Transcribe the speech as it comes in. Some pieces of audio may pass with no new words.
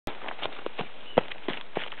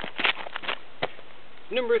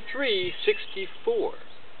Number 364.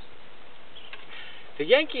 The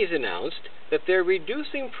Yankees announced that they're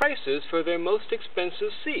reducing prices for their most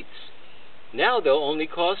expensive seats. Now they'll only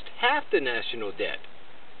cost half the national debt.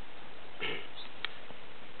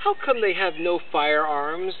 How come they have no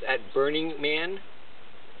firearms at Burning Man?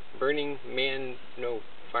 Burning Man, no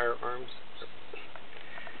firearms?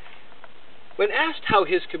 When asked how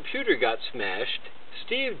his computer got smashed,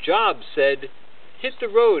 Steve Jobs said, "Hit the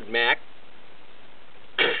road, Mac."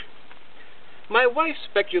 My wife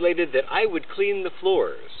speculated that I would clean the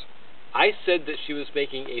floors. I said that she was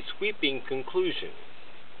making a sweeping conclusion.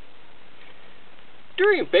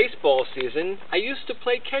 During baseball season, I used to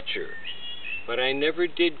play catcher, but I never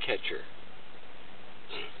did catcher.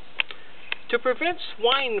 To prevent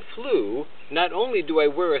swine flu, not only do I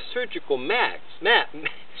wear a surgical mask,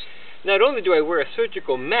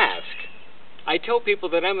 I tell people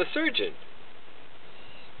that I'm a surgeon.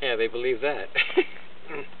 Yeah, they believe that.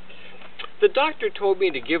 The doctor told me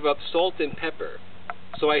to give up salt and pepper,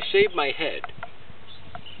 so I shaved my head.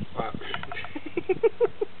 Wow.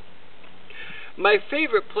 My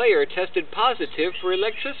favorite player tested positive for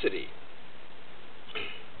electricity.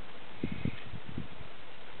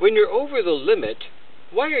 When you're over the limit,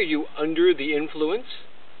 why are you under the influence?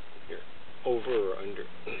 You're over or under.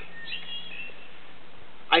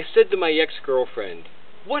 I said to my ex-girlfriend,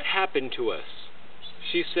 "What happened to us?"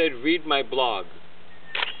 She said, "Read my blog."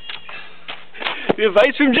 The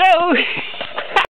advice from Joe!